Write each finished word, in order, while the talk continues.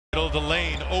Middle of the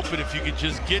lane, open if you could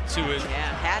just get to it.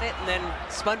 Yeah, had it and then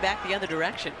spun back the other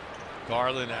direction.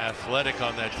 Garland athletic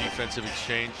on that defensive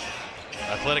exchange.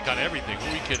 Athletic on everything. Who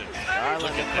are we kidding?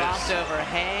 Garland crossover,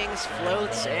 hangs,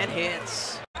 floats, and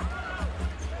hits.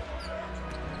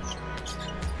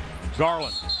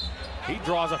 Garland, he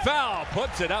draws a foul,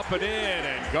 puts it up and in,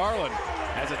 and Garland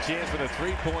has a chance for the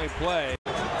three-point play.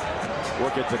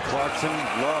 Work it to Clarkson.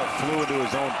 Love flew into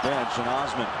his own bench, and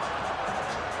Osman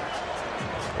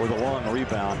with a long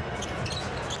rebound.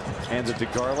 Hands it to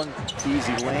Garland.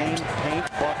 Easy lane, paint,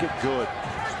 bucket, good.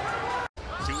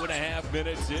 2.5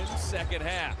 minutes in, second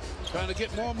half. Trying to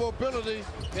get more mobility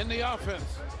in the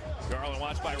offense. Garland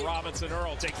watched by Robinson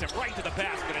Earl, takes him right to the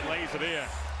basket and lays it in.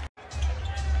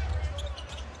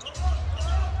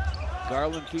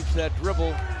 Garland keeps that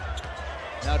dribble.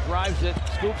 Now drives it,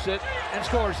 scoops it, and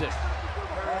scores it.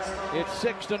 It's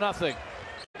 6-0.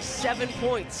 7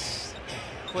 points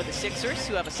for the Sixers,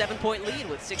 who have a 7-point lead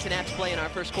with 6.5 to play in our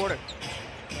first quarter.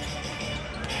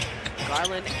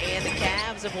 Garland and the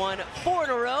Cavs have won 4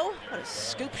 in a row. What a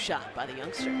scoop shot by the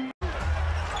youngster.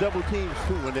 Double teams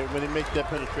too when they make that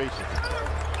penetration,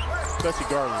 especially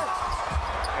Garland.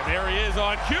 And there he is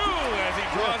on cue as he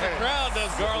draws the crowd,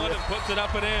 does Garland, and puts it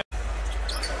up and in.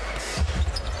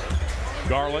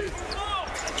 Garland,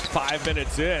 5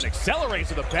 minutes in, accelerates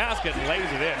to the basket and lays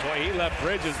it in. Boy, he left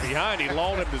Bridges behind. He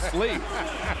lulled him to sleep.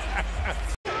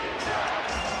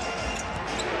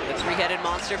 The three-headed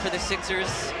monster for the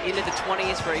Sixers into the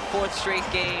 20s for a 4th straight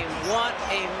game. What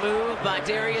a move by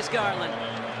Darius Garland.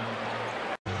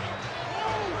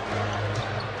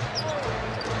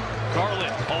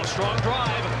 Garland, strong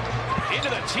drive into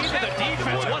the teeth of the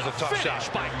defense. Boy, what a tough shot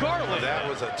by Garland. That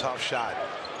was a tough shot.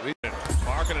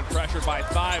 Marketing pressure by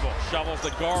Thibault, shovels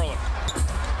to Garland.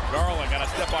 Garland got a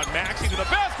step on Maxey to the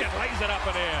basket, lays it up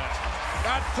and in.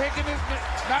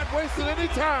 Not wasting any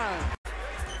time.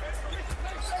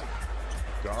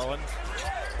 Garland,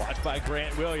 watched by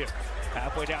Grant Williams,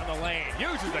 halfway down the lane,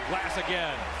 uses the glass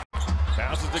again.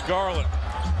 Bounces to Garland.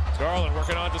 Garland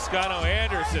working on Toscano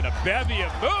Anderson, a bevy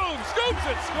of moves, scoops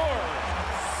and scores.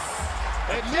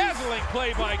 A dazzling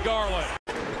play by Garland.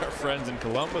 Our friends in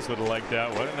Columbus would have liked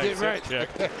that one. Nice right. check.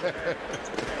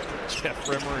 Jeff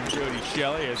Rimmer and Jody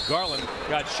Shelley as Garland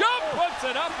got shoved, puts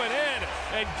it up and in.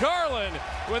 And Garland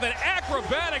with an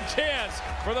acrobatic chance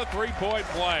for the three-point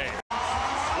play.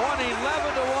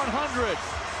 111-100.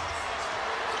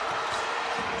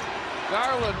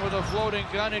 Garland with a floating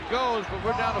gun. It goes, but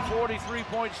we're down to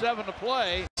 43.7 to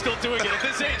play. Still doing it at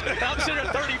this age. I'm sitting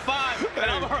at 35,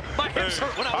 and my hips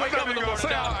hurt when I wake up in the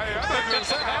morning.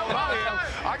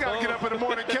 I gotta get up in the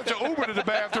morning and catch an Uber to the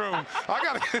bathroom. I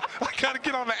gotta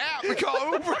get on the app and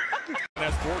call Uber.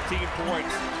 That's 14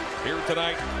 points here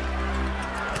tonight.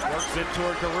 Works it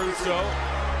toward Caruso.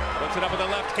 Puts it up with the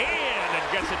left hand and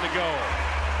gets it to go.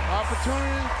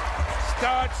 Opportunity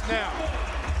starts now.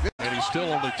 And he's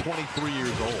still only 23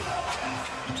 years old.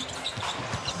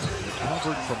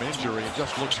 Recovered from injury and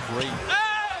just looks great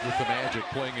with the Magic,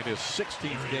 playing in his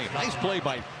 16th game. Nice play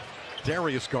by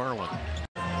Darius Garland.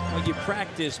 Well, you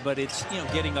practice, but it's,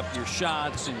 getting up your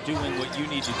shots and doing what you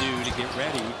need to do to get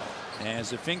ready as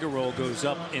the finger roll goes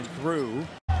up and through.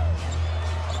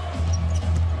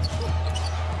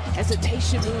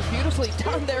 Hesitation moves beautifully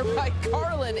done there by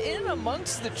Garland in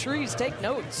amongst the trees. Take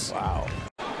notes. Wow.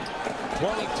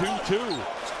 22-2.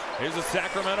 Here's a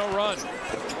Sacramento run.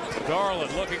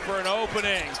 Garland looking for an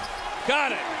opening.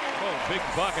 Got it. Oh, big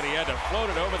bucket. He had to float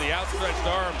it over the outstretched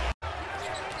arm.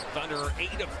 Thunder are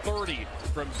 8 of 30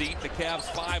 from deep. The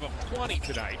Cavs 5 of 20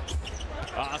 tonight.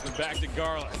 Osman back to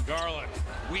Garland. Garland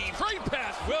weaves right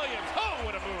past Williams. Oh,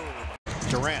 what a move.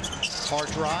 Durant,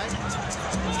 hard drive,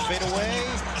 fade away,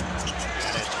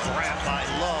 and it's grabbed by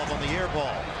Love on the air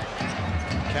ball.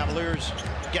 Cavaliers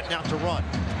getting out to run.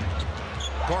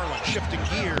 Garland shifting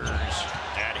gears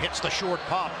and hits the short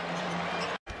pop.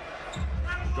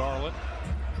 Garland,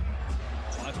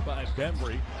 watched by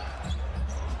Bembry.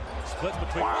 Split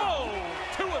between,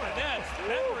 two of the nets.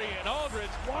 Bembry and Aldridge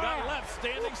got left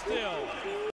standing still.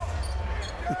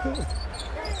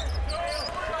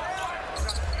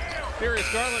 Darius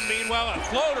Garland, meanwhile, a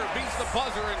floater beats the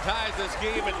buzzer and ties this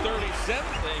game at 37.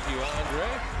 Thank you, Andre.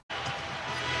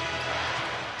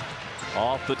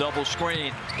 Off the double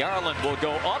screen, Garland will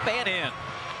go up and in.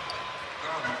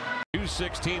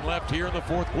 2:16 left here in the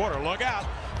fourth quarter. Look out.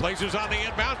 Blazers on the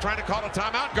inbound, trying to call a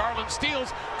timeout. Garland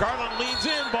steals. Garland leans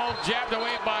in. Ball jabbed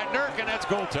away by Nurk, and that's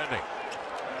goaltending.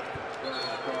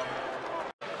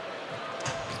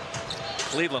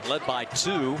 Cleveland led by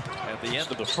 2 at the end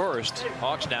of the first.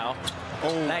 Hawks now,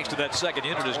 thanks to that second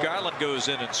unit as Garland goes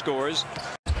in and scores.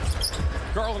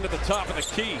 Garland at the top of the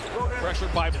key.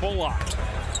 Pressured by Bullock.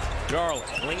 Garland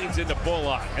leans into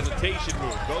Bullock. Hesitation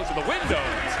move. Goes to the window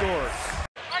and scores.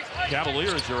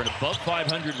 Cavaliers are an above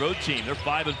 500 road team. They're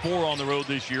 5-4 on the road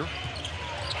this year.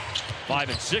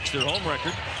 5-6 their home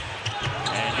record.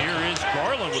 And here is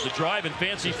Garland with the drive and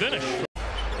fancy finish.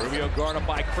 Rubio guarded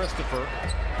by Christopher.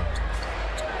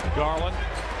 Garland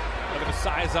looking to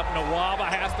size up Nawaba,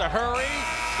 has to hurry.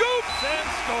 Scoops and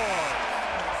scores.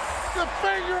 The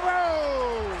finger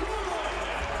roll.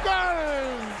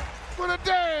 Garland with a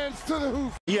dance to the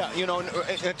hoop. Yeah, you know,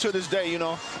 and to this day, you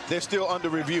know, they're still under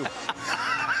review.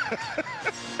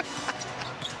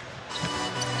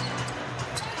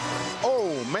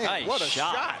 Oh, man, nice what a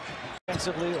shot.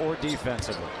 Offensively or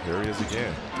defensively. Here he is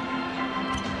again.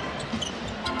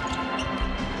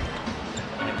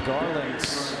 And Garland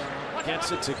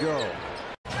gets it to go.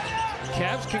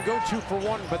 Cavs can go 2 for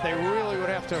 1, but they really would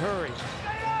have to hurry.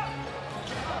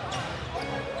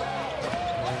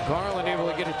 And Garland able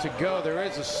to get it to go. There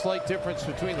is a slight difference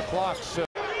between the clocks. So.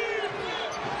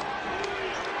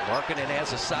 Markkanen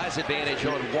has a size advantage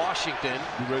on Washington.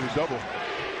 You ready to double?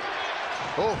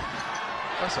 Oh,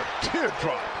 that's a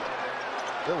teardrop.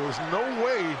 There was no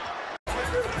way.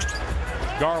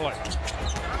 Garland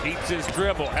keeps his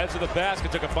dribble, heads to the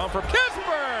basket, took a bump from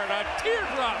Kispert. A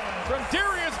teardrop from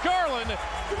Darius Garland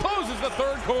closes the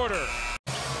third quarter.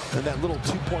 And that little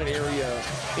two-point area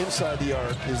inside the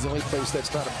arc is the only place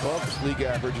that's not above league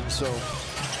average. And so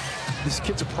this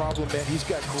kid's a problem, man. He's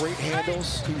got great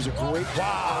handles. He was a great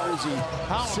wow as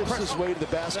he sifts his way to the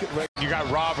basket. You got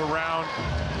Rob around.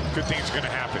 Good thing's going to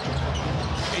happen.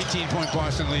 18-point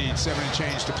Boston lead, 7 and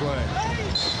change to play.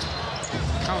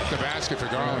 Count the basket for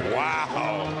Garland.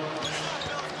 Wow.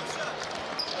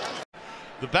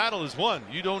 The battle is won.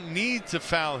 You don't need to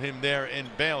foul him there and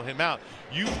bail him out.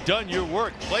 You've done your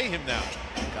work. Play him now.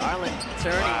 Garland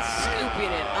turning,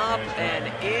 scooping it up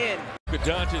and in.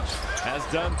 Doncic has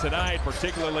done tonight,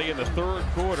 particularly in the third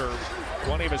quarter.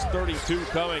 20 of his 32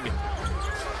 coming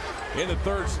in the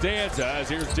third stanza, as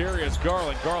here's Darius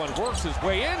Garland. Garland works his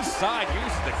way inside,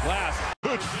 uses the glass.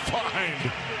 Good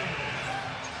find.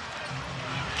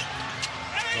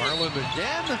 Garland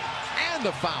again, and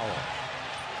the foul.